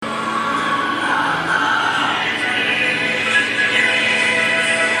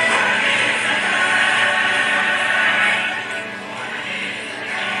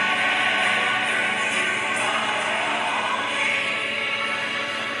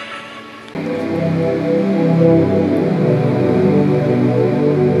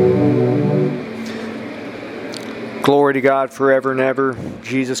Glory to God forever and ever.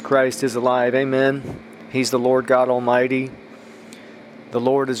 Jesus Christ is alive. Amen. He's the Lord God Almighty. The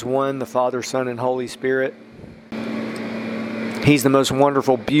Lord is one, the Father, Son, and Holy Spirit. He's the most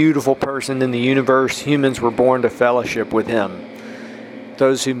wonderful, beautiful person in the universe. Humans were born to fellowship with Him.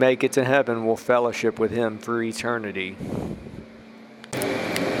 Those who make it to heaven will fellowship with Him for eternity.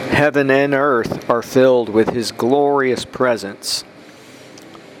 Heaven and earth are filled with His glorious presence.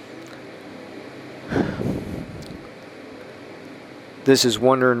 This is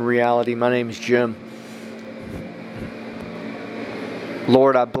Wonder in Reality. My name is Jim.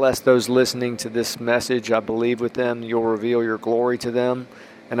 Lord, I bless those listening to this message. I believe with them you'll reveal your glory to them.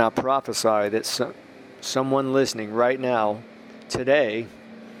 And I prophesy that someone listening right now, today,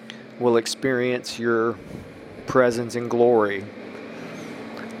 will experience your presence and glory.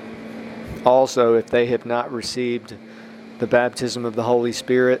 Also, if they have not received the baptism of the Holy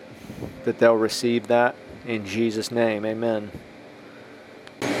Spirit, that they'll receive that in Jesus' name. Amen.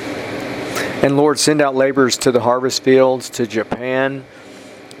 And Lord, send out laborers to the harvest fields, to Japan,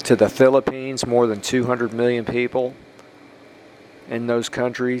 to the Philippines, more than 200 million people in those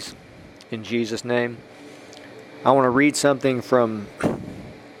countries, in Jesus' name. I want to read something from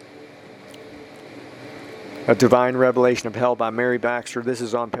A Divine Revelation of Hell by Mary Baxter. This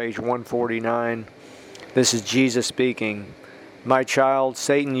is on page 149. This is Jesus speaking. My child,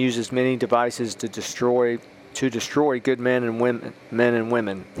 Satan uses many devices to destroy good men and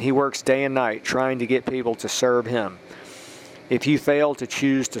women. He works day and night trying to get people to serve him. If you fail to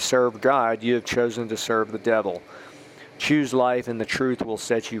choose to serve God, you have chosen to serve the devil. Choose life and the truth will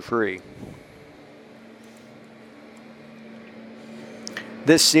set you free.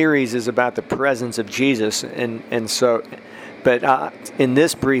 This series is about the presence of Jesus, but in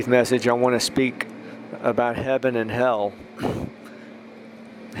this brief message, I want to speak about heaven and hell.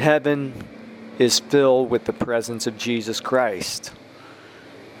 Heaven is filled with the presence of Jesus Christ,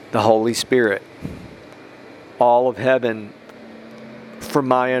 the Holy Spirit. All of heaven, from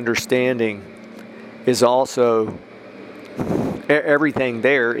my understanding, is also, everything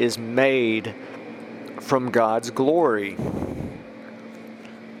there is made from God's glory.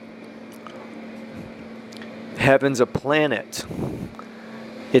 Heaven's a planet.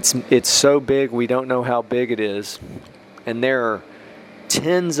 It's so big we don't know how big it is. And there are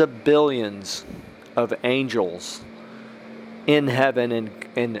tens of billions of angels in heaven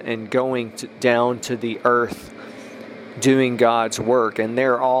and going down to the earth doing God's work. And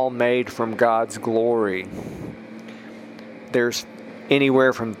they're all made from God's glory. There's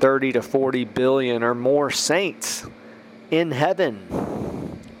anywhere from 30 to 40 billion or more saints in heaven.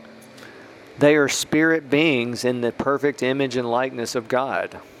 They are spirit beings in the perfect image and likeness of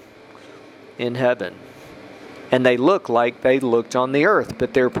God in heaven. And they look like they looked on the earth,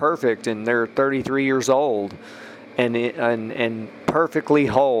 but they're perfect and they're 33 years old and perfectly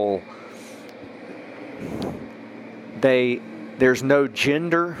whole. There's no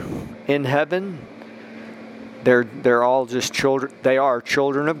gender in heaven. They're all just children. They are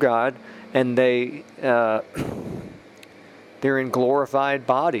children of God, and they're in glorified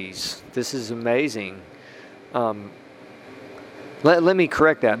bodies. This is amazing. Let me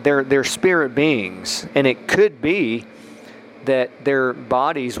correct that. They're spirit beings, and it could be that their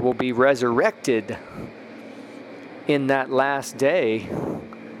bodies will be resurrected in that last day,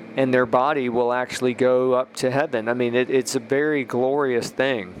 and their body will actually go up to heaven. I mean, it's a very glorious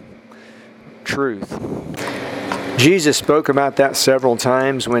thing. Truth. Jesus spoke about that several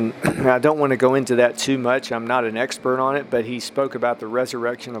times when, I don't want to go into that too much, I'm not an expert on it, but he spoke about the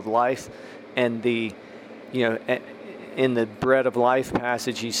resurrection of life and in the bread of life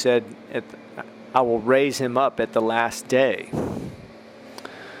passage, he said, I will raise him up at the last day.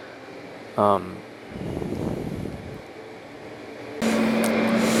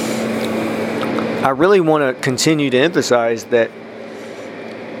 I really want to continue to emphasize that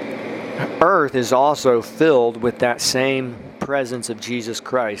earth is also filled with that same presence of Jesus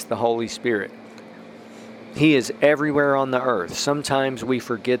Christ, the Holy Spirit. He is everywhere on the earth. Sometimes we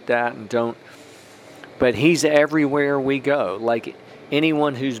forget that and don't, but He's everywhere we go. Like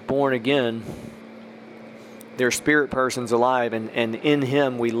anyone who's born again, their spirit person's alive, and in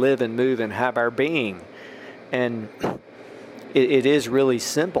Him we live and move and have our being. And it is really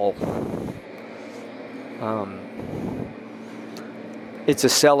simple. It's a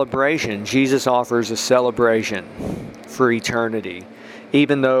celebration. Jesus offers a celebration for eternity.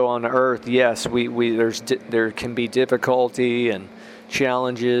 Even though on earth, yes, there can be difficulty and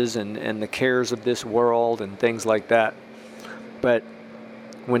challenges and the cares of this world and things like that. But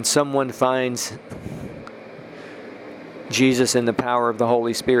When someone finds Jesus in the power of the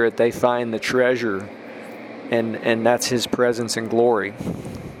Holy Spirit, they find the treasure, and that's His presence and glory.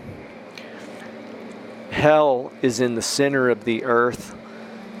 Hell is in the center of the earth,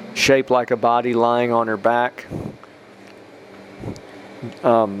 shaped like a body lying on her back.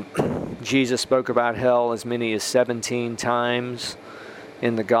 Jesus spoke about hell as many as 17 times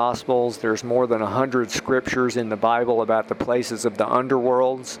in the Gospels. There's more than 100 scriptures in the Bible about the places of the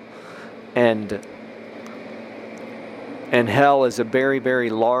underworlds. And hell is a very, very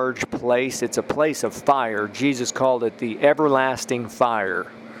large place. It's a place of fire. Jesus called it the everlasting fire.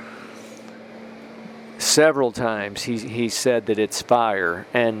 Several times he said that it's fire,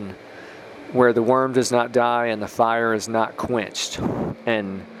 and where the worm does not die and the fire is not quenched.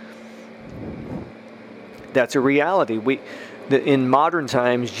 And that's a reality. In modern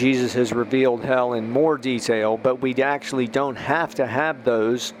times, Jesus has revealed hell in more detail, but we actually don't have to have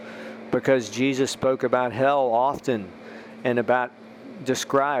those, because Jesus spoke about hell often and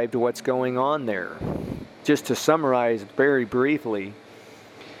described what's going on there. Just to summarize very briefly,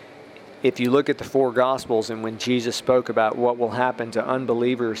 if you look at the four Gospels, and when Jesus spoke about what will happen to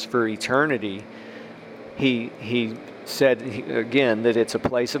unbelievers for eternity, he said again that it's a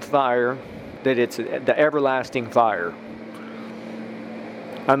place of fire, that it's the everlasting fire.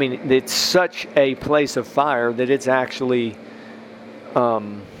 I mean, it's such a place of fire that it's actually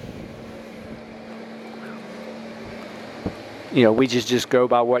we just go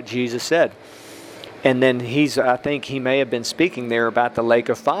by what Jesus said. And then I think he may have been speaking there about the lake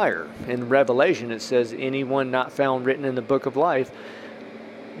of fire. In Revelation, it says, anyone not found written in the book of life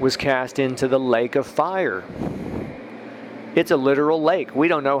was cast into the lake of fire. It's a literal lake. We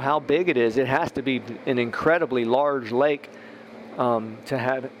don't know how big it is. It has to be an incredibly large lake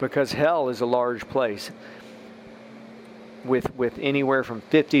because hell is a large place with anywhere from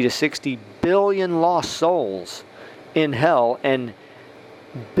 50 to 60 billion lost souls in hell, and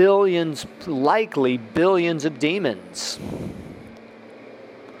likely billions of demons.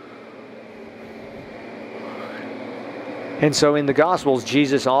 And so in the Gospels,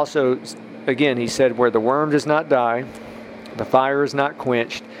 Jesus also, again, he said, where the worm does not die, the fire is not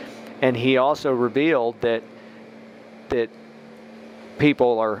quenched. And he also revealed that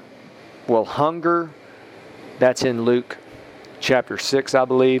people will hunger. That's in Luke chapter 6, I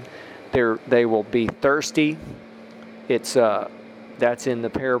believe. They will be thirsty. That's in the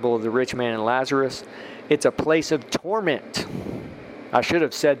parable of the rich man and Lazarus. It's a place of torment. I should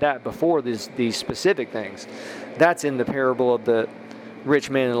have said that before these specific things. That's in the parable of the rich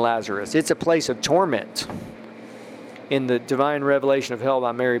man and Lazarus. It's a place of torment. In the Divine Revelation of Hell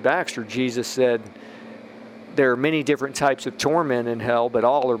by Mary Baxter, Jesus said there are many different types of torment in hell, but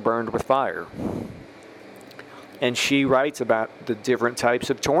all are burned with fire. And she writes about the different types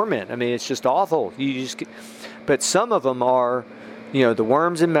of torment. I mean, it's just awful. But some of them are, the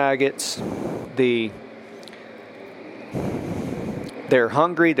worms and maggots, they're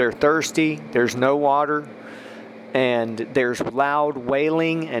hungry, they're thirsty, there's no water, and there's loud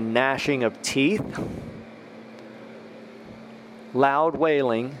wailing and gnashing of teeth. Loud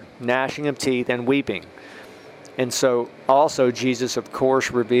wailing, gnashing of teeth, and weeping. And so also Jesus, of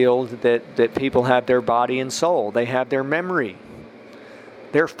course, revealed that people have their body and soul. They have their memory.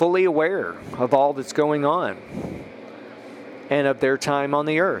 They're fully aware of all that's going on and of their time on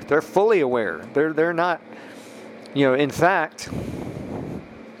the earth. They're fully aware. They're not, in fact,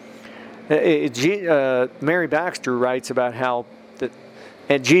 Mary Baxter writes about how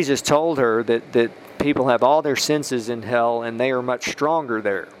and Jesus told her that people have all their senses in hell and they are much stronger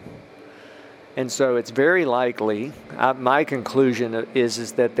there. And so it's very likely, my conclusion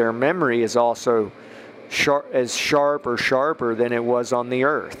is that their memory is also sharp or sharper than it was on the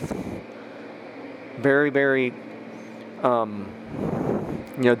earth. Very, very,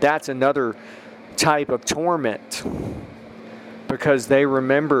 that's another type of torment, because they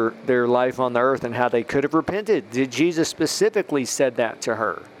remember their life on the earth and how they could have repented. Jesus specifically said that to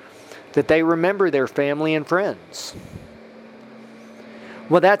her, that they remember their family and friends.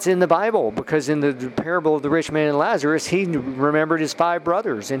 Well, that's in the Bible, because in the parable of the rich man and Lazarus, he remembered his 5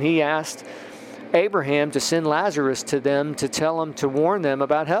 brothers, and he asked Abraham to send Lazarus to them to tell them, to warn them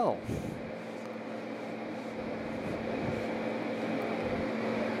about hell.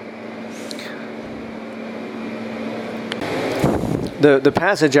 The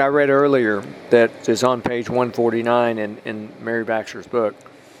passage I read earlier that is on page 149 in Mary Baxter's book,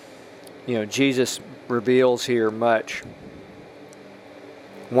 Jesus reveals here much.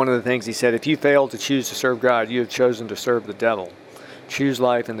 One of the things he said, if you fail to choose to serve God, you have chosen to serve the devil. Choose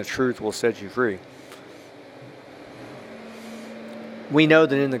life and the truth will set you free. We know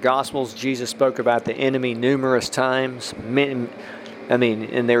that in the Gospels, Jesus spoke about the enemy numerous times. And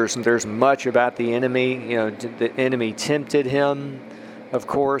there's much about the enemy. The enemy tempted him, of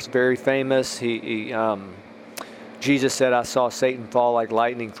course, very famous. Jesus said, "I saw Satan fall like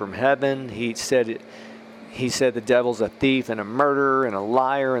lightning from heaven." He said the devil's a thief and a murderer and a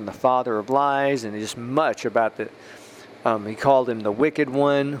liar and the father of lies, and just much about the. He called him the wicked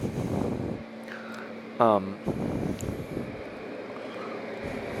one.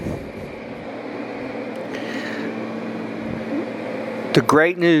 The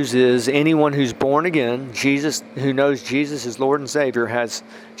great news is anyone who's born again, who knows Jesus is Lord and Savior,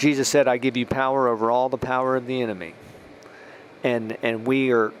 Jesus said, "I give you power over all the power of the enemy." And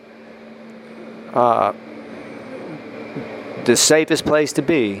we are the safest place to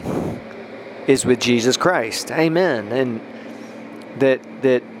be is with Jesus Christ. Amen. And that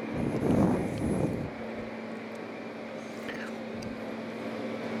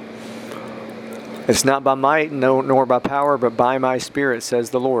it's not by might nor by power, but by my Spirit, says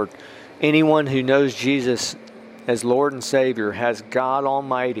the Lord. Anyone who knows Jesus as Lord and Savior has God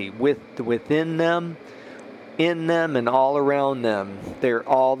Almighty within them, in them, and all around them. They're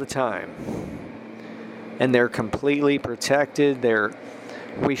all the time. And they're completely protected.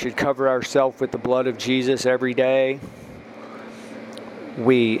 We should cover ourselves with the blood of Jesus every day.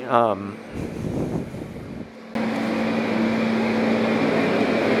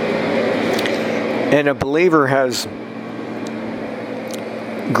 And a believer has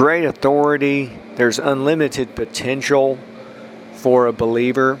great authority. There's unlimited potential for a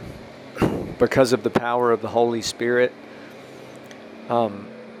believer because of the power of the Holy Spirit.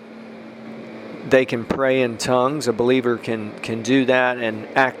 They can pray in tongues. A believer can do that and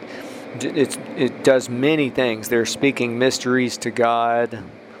act. It does many things. They're speaking mysteries to God.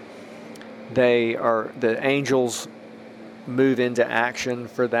 The angels move into action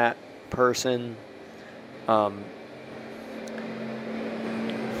for that person.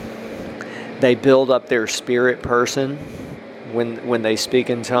 They build up their spirit person when they speak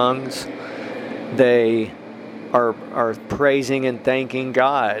in tongues. They are praising and thanking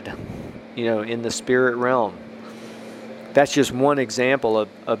God, in the spirit realm. That's just one example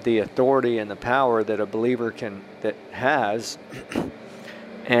of the authority and the power that a believer has.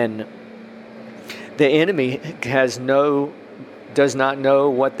 And the enemy does not know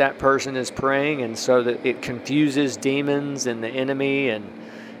what that person is praying, and so that it confuses demons and the enemy.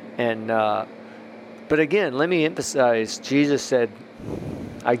 But again, let me emphasize, Jesus said,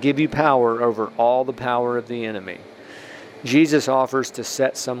 "I give you power over all the power of the enemy." Jesus offers to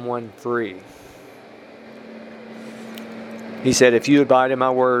set someone free. He said, "If you abide in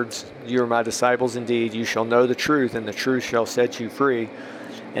my words, you are my disciples indeed. You shall know the truth, and the truth shall set you free."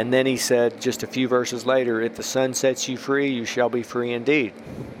 And then he said, just a few verses later, "If the Son sets you free, you shall be free indeed."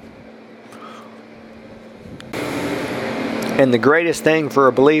 And the greatest thing for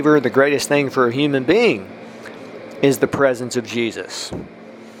a believer, the greatest thing for a human being, is the presence of Jesus.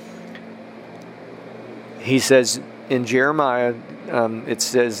 He says in Jeremiah,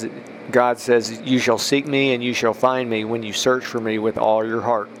 God says, "You shall seek me and you shall find me when you search for me with all your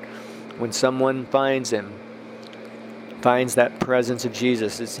heart." When someone finds that presence of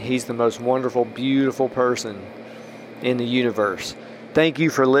Jesus, he's the most wonderful, beautiful person in the universe. Thank you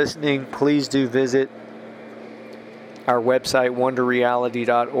for listening. Please do visit our website,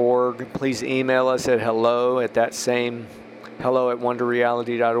 wonderreality.org. Please email us at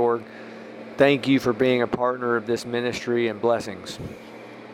hello@wonderreality.org. Thank you for being a partner of this ministry, and blessings.